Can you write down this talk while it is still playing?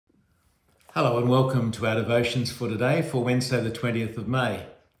Hello and welcome to our devotions for today, for Wednesday the 20th of May.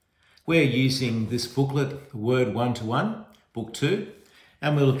 We're using this booklet, The Word 1-to-1, Book 2,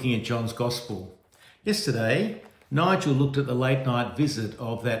 and we're looking at John's Gospel. Yesterday, Nigel looked at the late night visit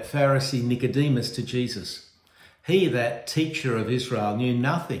of that Pharisee Nicodemus to Jesus. He, that teacher of Israel, knew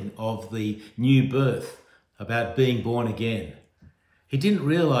nothing of the new birth, about being born again. He didn't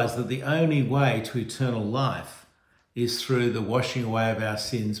realise that the only way to eternal life is through the washing away of our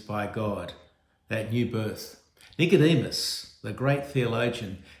sins by God, that new birth. Nicodemus, the great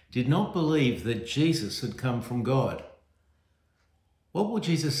theologian, did not believe that Jesus had come from God. What will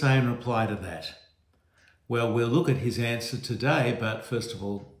Jesus say in reply to that? Well, we'll look at his answer today, but first of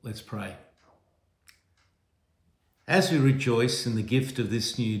all, let's pray. As we rejoice in the gift of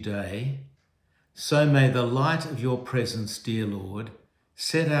this new day, so may the light of your presence, dear Lord,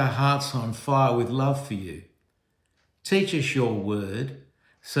 set our hearts on fire with love for you. Teach us your word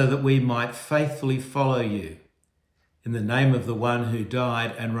so that we might faithfully follow you. In the name of the one who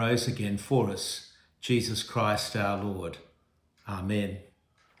died and rose again for us, Jesus Christ our Lord. Amen.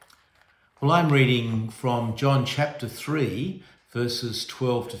 Well, I'm reading from John chapter 3, verses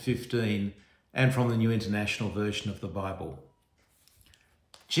 12 to 15, and from the New International Version of the Bible.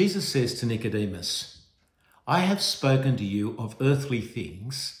 Jesus says to Nicodemus, I have spoken to you of earthly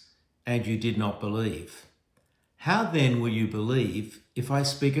things, and you did not believe. How then will you believe if I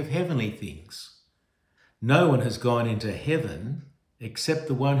speak of heavenly things? No one has gone into heaven except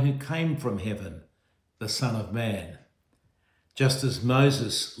the one who came from heaven, the Son of Man. Just as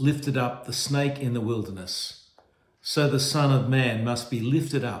Moses lifted up the snake in the wilderness, so the Son of Man must be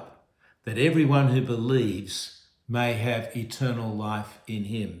lifted up, that everyone who believes may have eternal life in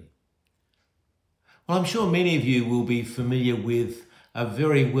him. Well, I'm sure many of you will be familiar with a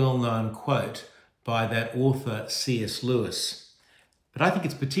very well-known quote by that author C.S. Lewis, but I think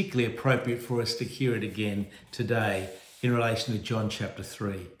it's particularly appropriate for us to hear it again today in relation to John chapter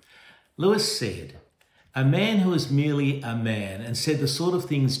 3. Lewis said, a man who is merely a man and said the sort of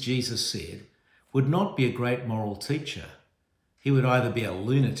things Jesus said would not be a great moral teacher. He would either be a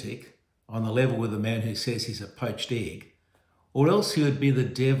lunatic, on the level with a man who says he's a poached egg, or else he would be the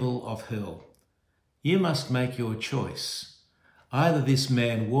devil of hell. You must make your choice. Either this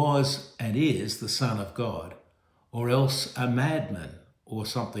man was and is the Son of God, or else a madman or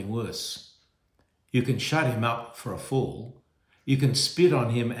something worse. You can shut him up for a fool, you can spit on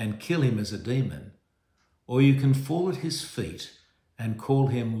him and kill him as a demon, or you can fall at his feet and call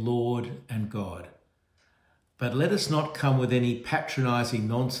him Lord and God. But let us not come with any patronising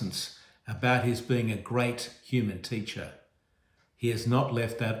nonsense about his being a great human teacher. He has not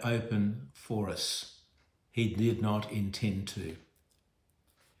left that open for us. He did not intend to.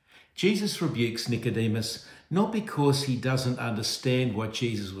 Jesus rebukes Nicodemus not because he doesn't understand what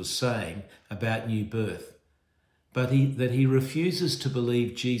Jesus was saying about new birth, but that he refuses to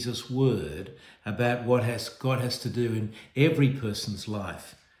believe Jesus' word about what God has to do in every person's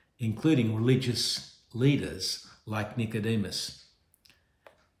life, including religious leaders like Nicodemus.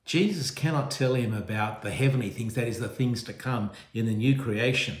 Jesus cannot tell him about the heavenly things, that is, the things to come in the new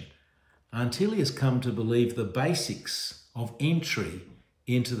creation, until he has come to believe the basics of entry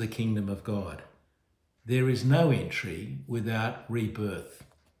into the kingdom of God. There is no entry without rebirth.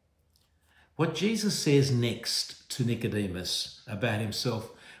 What Jesus says next to Nicodemus about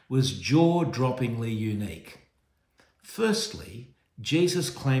himself was jaw-droppingly unique. Firstly, Jesus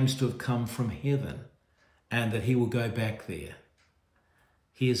claims to have come from heaven and that he will go back there.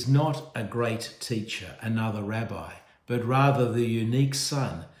 He is not a great teacher, another rabbi, but rather the unique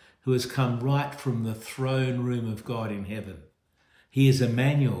Son who has come right from the throne room of God in heaven. He is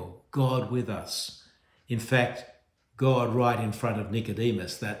Emmanuel, God with us. In fact, God right in front of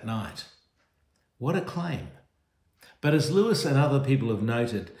Nicodemus that night. What a claim. But as Lewis and other people have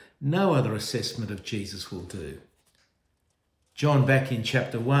noted, no other assessment of Jesus will do. John, back in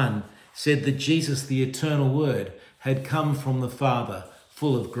chapter 1, said that Jesus, the eternal Word, had come from the Father,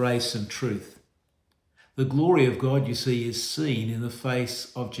 full of grace and truth. The glory of God, you see, is seen in the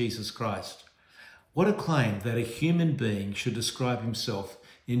face of Jesus Christ. What a claim that a human being should describe himself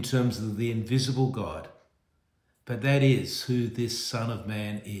in terms of the invisible God. But that is who this Son of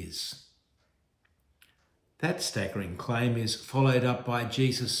Man is. That staggering claim is followed up by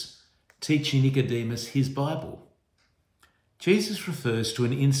Jesus teaching Nicodemus his Bible. Jesus refers to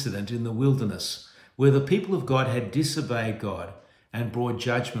an incident in the wilderness where the people of God had disobeyed God and brought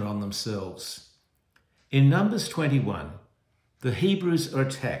judgment on themselves. In Numbers 21, the Hebrews are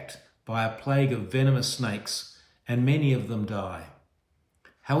attacked by a plague of venomous snakes, and many of them die.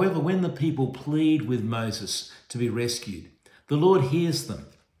 However, when the people plead with Moses to be rescued, the Lord hears them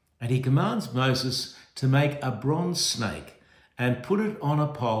And he commands Moses to make a bronze snake and put it on a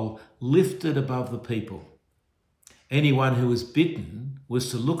pole lifted above the people. Anyone who was bitten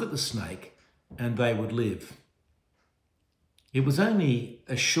was to look at the snake and they would live. It was only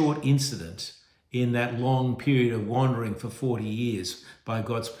a short incident in that long period of wandering for 40 years by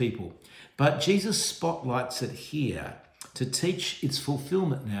God's people. But Jesus spotlights it here to teach its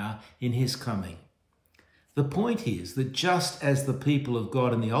fulfillment now in his coming. The point is that just as the people of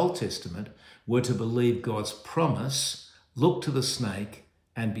God in the Old Testament were to believe God's promise, look to the snake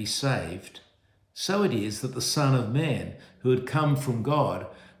and be saved, so it is that the Son of Man, who had come from God,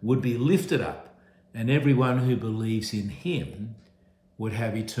 would be lifted up, and everyone who believes in him would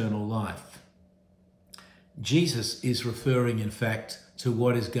have eternal life. Jesus is referring, in fact, to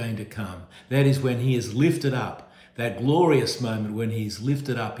what is going to come. That is when he is lifted up, that glorious moment when he is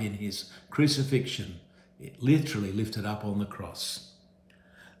lifted up in his crucifixion, literally lifted up on the cross.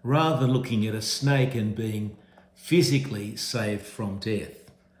 Rather than looking at a snake and being physically saved from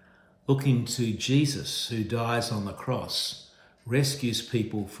death, looking to Jesus, who dies on the cross, rescues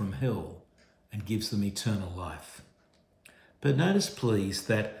people from hell and gives them eternal life. But notice, please,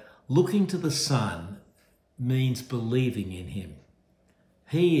 that looking to the Son means believing in him.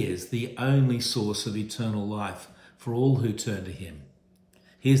 He is the only source of eternal life for all who turn to him.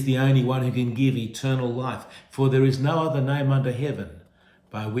 He is the only one who can give eternal life, for there is no other name under heaven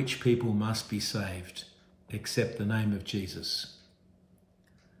by which people must be saved except the name of Jesus.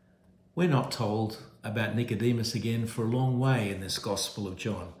 We're not told about Nicodemus again for a long way in this Gospel of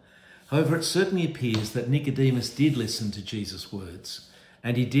John. However, it certainly appears that Nicodemus did listen to Jesus' words,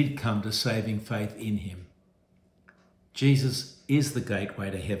 and he did come to saving faith in him. Jesus is the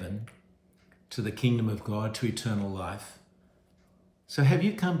gateway to heaven, to the kingdom of God, to eternal life. So have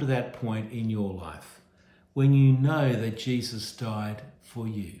you come to that point in your life when you know that Jesus died for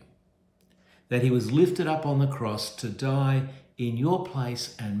you, that he was lifted up on the cross to die in your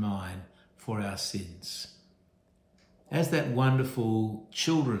place and mine for our sins? As that wonderful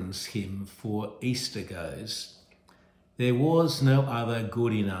children's hymn for Easter goes, there was no other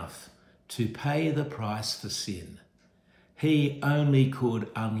good enough to pay the price for sin. He only could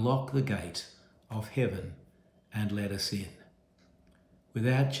unlock the gate of heaven and let us in.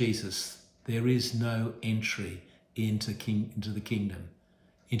 Without Jesus, there is no entry into the kingdom,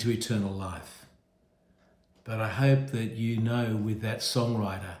 into eternal life. But I hope that you know with that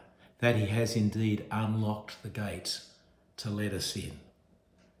songwriter that he has indeed unlocked the gate to let us in,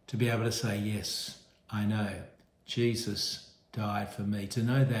 to be able to say, yes, I know Jesus died for me, to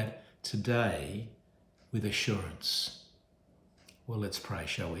know that today with assurance. Well, let's pray,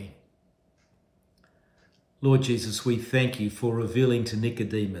 shall we? Lord Jesus, we thank you for revealing to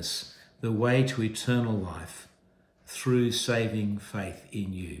Nicodemus the way to eternal life through saving faith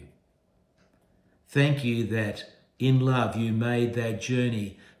in you. Thank you that in love you made that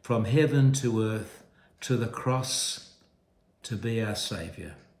journey from heaven to earth to the cross to be our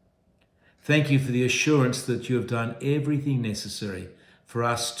Saviour. Thank you for the assurance that you have done everything necessary for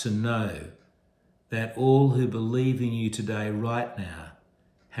us to know that all who believe in you today, right now,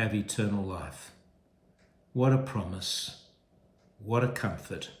 have eternal life. What a promise, what a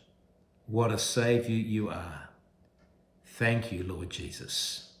comfort, what a Saviour you are. Thank you, Lord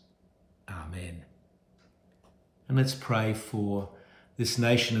Jesus. Amen. And let's pray for this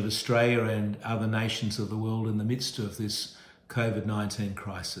nation of Australia and other nations of the world in the midst of this COVID-19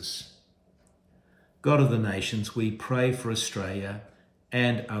 crisis. God of the nations, we pray for Australia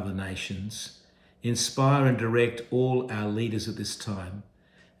and other nations. Inspire and direct all our leaders at this time,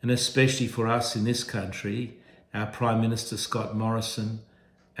 and especially for us in this country, our Prime Minister Scott Morrison,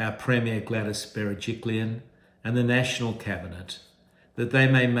 our Premier Gladys Berejiklian, and the National Cabinet, that they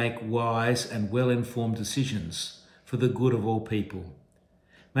may make wise and well-informed decisions for the good of all people.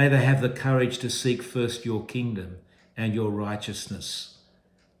 May they have the courage to seek first your kingdom and your righteousness,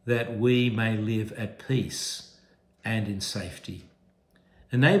 that we may live at peace and in safety.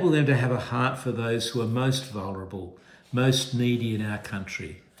 Enable them to have a heart for those who are most vulnerable, most needy in our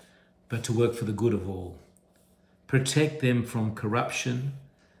country, but to work for the good of all. Protect them from corruption,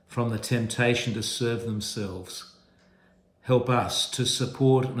 from the temptation to serve themselves. Help us to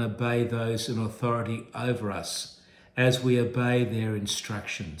support and obey those in authority over us as we obey their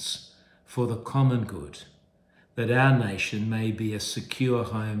instructions for the common good, that our nation may be a secure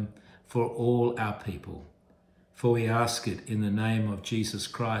home for all our people. For we ask it in the name of Jesus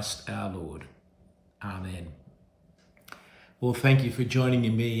Christ, our Lord. Amen. Well, thank you for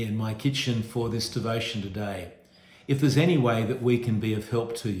joining me in my kitchen for this devotion today. If there's any way that we can be of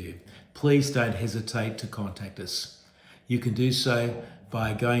help to you, please don't hesitate to contact us. You can do so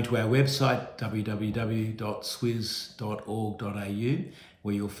by going to our website, www.swiz.org.au,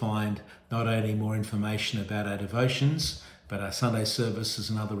 where you'll find not only more information about our devotions, but our Sunday services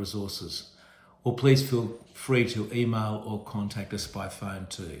and other resources. Or please feel free to email or contact us by phone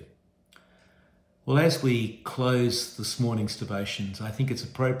too. Well, as we close this morning's devotions, I think it's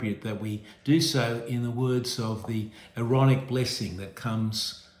appropriate that we do so in the words of the Aaronic blessing that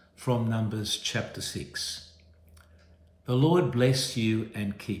comes from Numbers chapter 6. The Lord bless you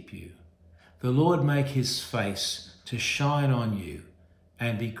and keep you. The Lord make his face to shine on you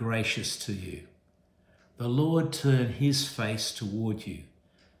and be gracious to you. The Lord turn his face toward you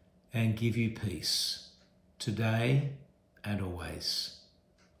and give you peace, today and always.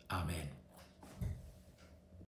 Amen.